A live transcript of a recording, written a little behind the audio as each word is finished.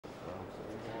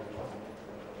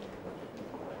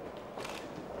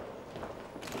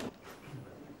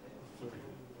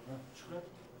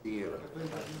you.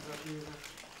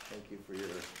 Thank you for your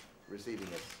receiving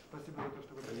us. As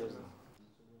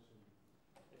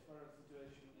far as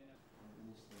situation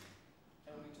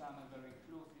every time I'm very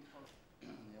closely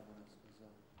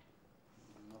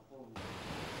following.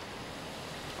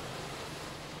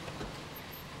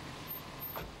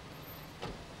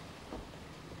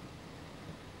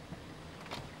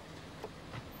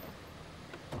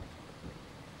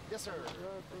 Yes, sir. I'm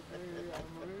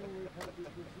really happy to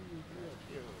see you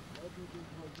here. Happy to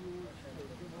introduce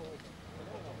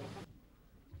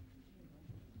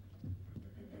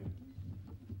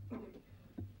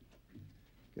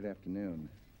Good afternoon.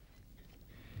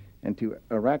 And to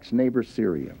Iraq's neighbor,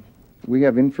 Syria, we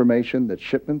have information that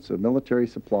shipments of military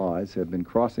supplies have been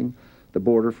crossing the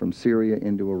border from Syria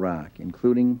into Iraq,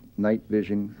 including night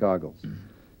vision goggles.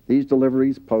 These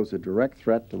deliveries pose a direct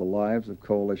threat to the lives of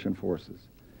coalition forces.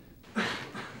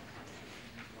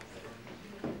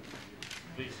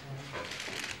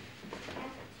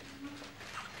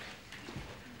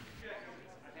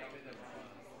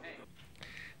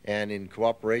 And in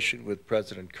cooperation with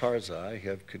President Karzai,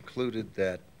 have concluded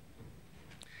that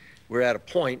we're at a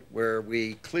point where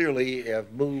we clearly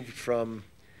have moved from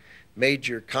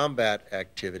major combat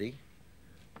activity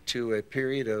to a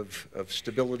period of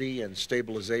stability and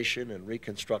stabilization and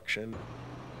reconstruction.